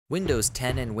Windows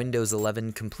 10 and Windows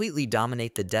 11 completely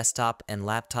dominate the desktop and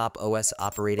laptop OS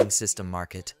operating system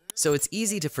market, so it's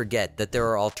easy to forget that there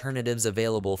are alternatives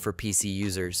available for PC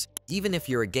users. Even if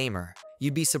you're a gamer,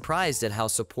 you'd be surprised at how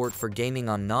support for gaming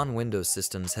on non-Windows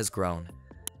systems has grown.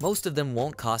 Most of them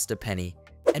won't cost a penny,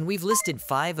 and we've listed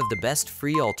 5 of the best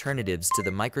free alternatives to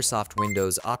the Microsoft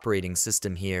Windows operating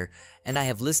system here, and I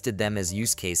have listed them as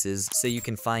use cases so you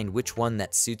can find which one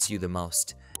that suits you the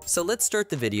most. So let's start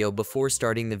the video. Before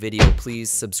starting the video,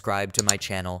 please subscribe to my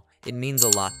channel. It means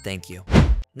a lot, thank you.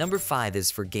 Number 5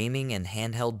 is for gaming and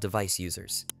handheld device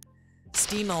users.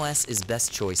 SteamOS is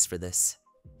best choice for this.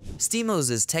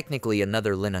 SteamOS is technically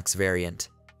another Linux variant,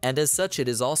 and as such it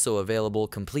is also available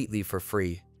completely for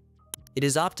free. It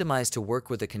is optimized to work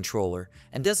with a controller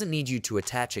and doesn't need you to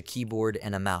attach a keyboard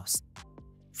and a mouse.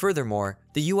 Furthermore,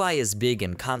 the UI is big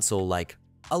and console-like,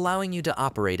 allowing you to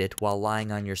operate it while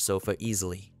lying on your sofa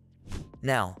easily.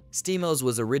 Now, SteamOS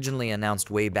was originally announced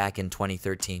way back in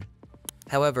 2013.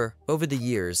 However, over the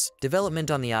years, development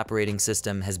on the operating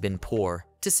system has been poor,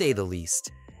 to say the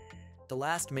least. The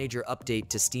last major update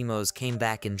to SteamOS came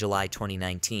back in July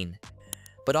 2019.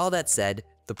 But all that said,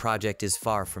 the project is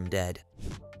far from dead.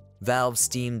 Valve's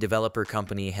Steam developer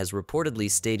company has reportedly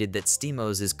stated that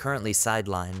SteamOS is currently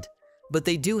sidelined, but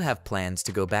they do have plans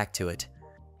to go back to it.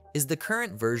 Is the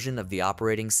current version of the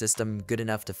operating system good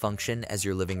enough to function as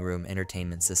your living room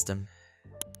entertainment system?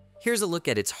 Here's a look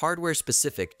at its hardware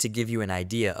specific to give you an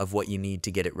idea of what you need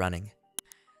to get it running.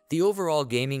 The overall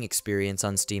gaming experience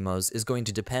on SteamOS is going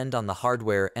to depend on the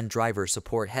hardware and driver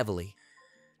support heavily.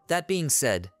 That being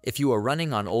said, if you are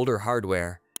running on older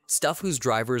hardware, stuff whose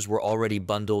drivers were already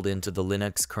bundled into the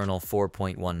Linux kernel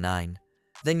 4.19,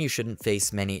 then you shouldn't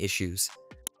face many issues.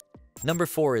 Number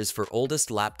 4 is for oldest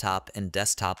laptop and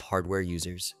desktop hardware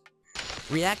users.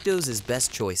 ReactOS is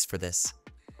best choice for this.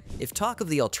 If talk of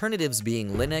the alternatives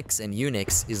being Linux and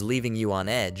Unix is leaving you on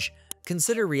edge,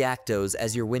 consider ReactOS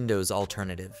as your Windows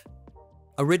alternative.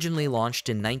 Originally launched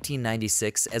in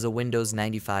 1996 as a Windows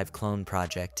 95 clone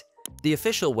project, the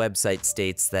official website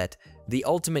states that the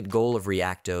ultimate goal of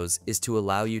ReactOS is to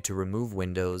allow you to remove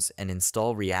Windows and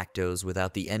install ReactOS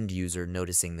without the end user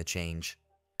noticing the change.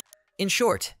 In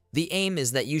short, the aim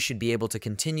is that you should be able to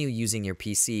continue using your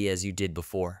PC as you did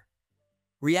before.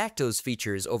 ReactOS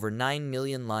features over 9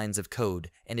 million lines of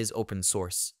code and is open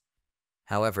source.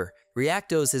 However,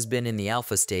 ReactOS has been in the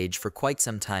alpha stage for quite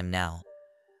some time now.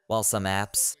 While some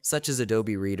apps, such as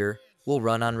Adobe Reader, will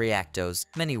run on ReactOS,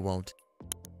 many won't.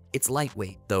 It's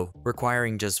lightweight, though,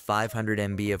 requiring just 500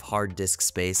 MB of hard disk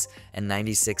space and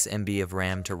 96 MB of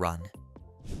RAM to run.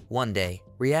 One day,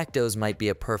 ReactOS might be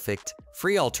a perfect,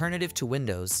 free alternative to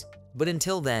Windows, but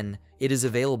until then, it is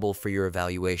available for your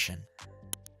evaluation.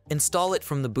 Install it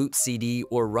from the boot CD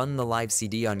or run the live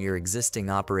CD on your existing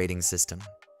operating system.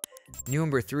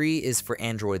 Number 3 is for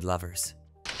Android lovers.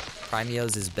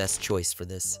 PrimeOS is best choice for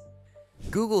this.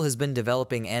 Google has been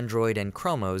developing Android and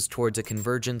Chrome OS towards a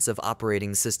convergence of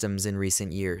operating systems in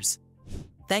recent years.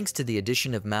 Thanks to the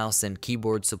addition of mouse and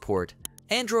keyboard support,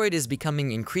 Android is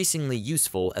becoming increasingly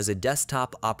useful as a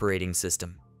desktop operating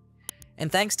system. And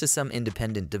thanks to some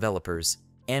independent developers,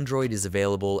 Android is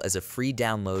available as a free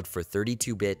download for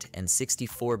 32-bit and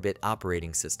 64-bit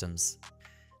operating systems.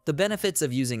 The benefits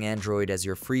of using Android as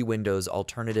your free Windows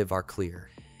alternative are clear.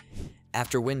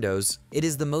 After Windows, it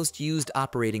is the most used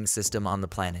operating system on the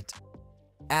planet.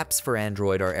 Apps for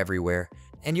Android are everywhere,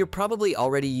 and you're probably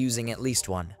already using at least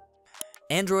one.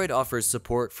 Android offers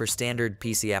support for standard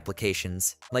PC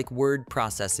applications, like word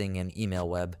processing and email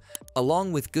web,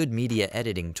 along with good media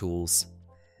editing tools.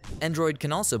 Android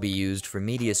can also be used for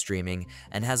media streaming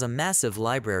and has a massive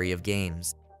library of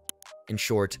games. In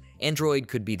short, Android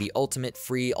could be the ultimate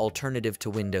free alternative to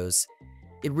Windows.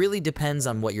 It really depends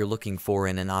on what you're looking for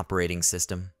in an operating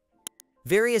system.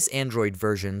 Various Android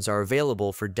versions are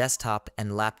available for desktop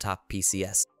and laptop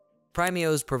PCs.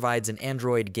 PrimeOS provides an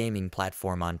Android gaming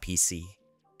platform on PC.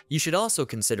 You should also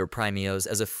consider PrimeOS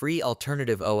as a free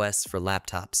alternative OS for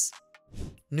laptops.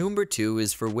 Number 2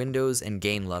 is for Windows and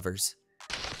game lovers.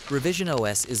 Revision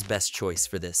OS is best choice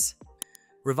for this.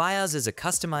 ReviOS is a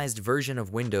customized version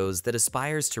of Windows that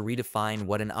aspires to redefine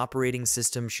what an operating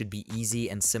system should be easy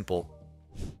and simple.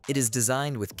 It is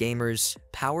designed with gamers,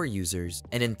 power users,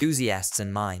 and enthusiasts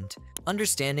in mind,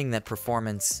 understanding that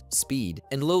performance, speed,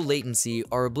 and low latency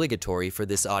are obligatory for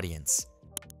this audience.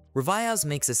 ReviOS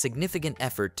makes a significant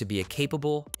effort to be a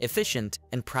capable, efficient,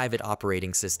 and private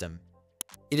operating system.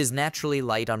 It is naturally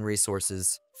light on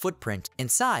resources, footprint, and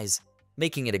size,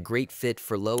 making it a great fit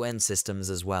for low-end systems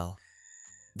as well.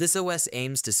 This OS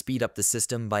aims to speed up the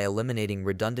system by eliminating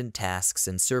redundant tasks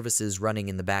and services running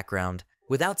in the background,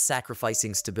 without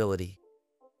sacrificing stability.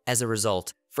 As a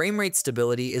result, frame rate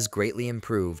stability is greatly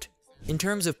improved. In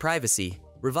terms of privacy,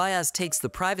 Revias takes the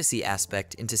privacy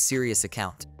aspect into serious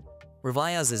account.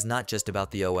 Revias is not just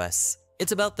about the OS,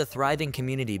 it's about the thriving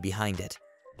community behind it.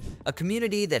 A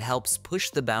community that helps push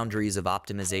the boundaries of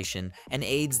optimization and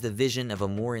aids the vision of a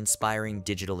more inspiring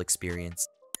digital experience.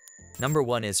 Number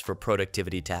 1 is for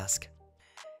productivity task.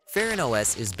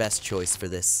 FairnOS is best choice for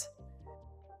this.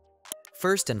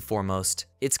 First and foremost,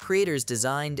 its creators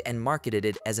designed and marketed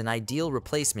it as an ideal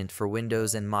replacement for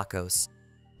Windows and macOS.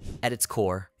 At its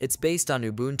core, it's based on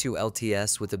Ubuntu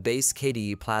LTS with a base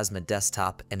KDE Plasma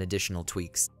desktop and additional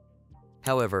tweaks.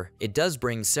 However, it does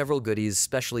bring several goodies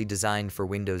specially designed for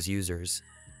Windows users.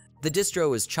 The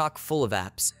distro is chock full of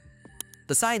apps.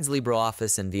 Besides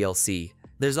LibreOffice and VLC,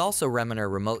 there's also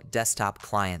Reminer Remote Desktop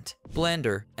Client,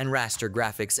 Blender, and Raster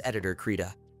Graphics Editor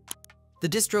Krita. The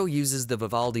distro uses the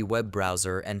Vivaldi web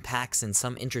browser and packs in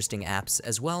some interesting apps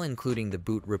as well, including the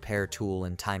boot repair tool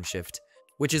and Timeshift,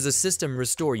 which is a system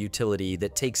restore utility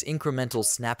that takes incremental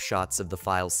snapshots of the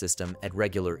file system at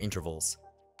regular intervals.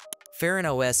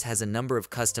 FairnOS has a number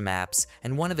of custom apps,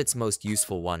 and one of its most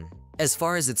useful one, as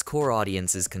far as its core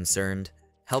audience is concerned,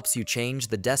 helps you change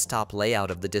the desktop layout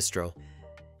of the distro.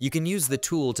 You can use the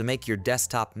tool to make your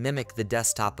desktop mimic the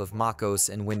desktop of macOS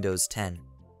and Windows 10.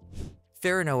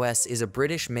 FairnOS is a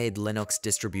British-made Linux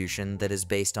distribution that is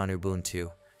based on Ubuntu,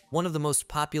 one of the most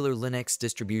popular Linux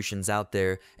distributions out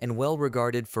there and well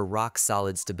regarded for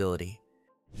rock-solid stability.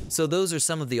 So those are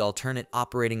some of the alternate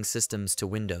operating systems to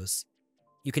Windows.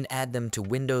 You can add them to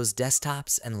Windows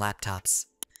desktops and laptops.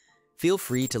 Feel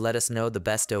free to let us know the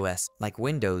best OS, like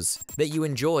Windows, that you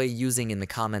enjoy using in the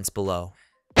comments below.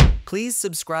 Please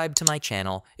subscribe to my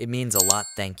channel, it means a lot,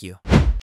 thank you.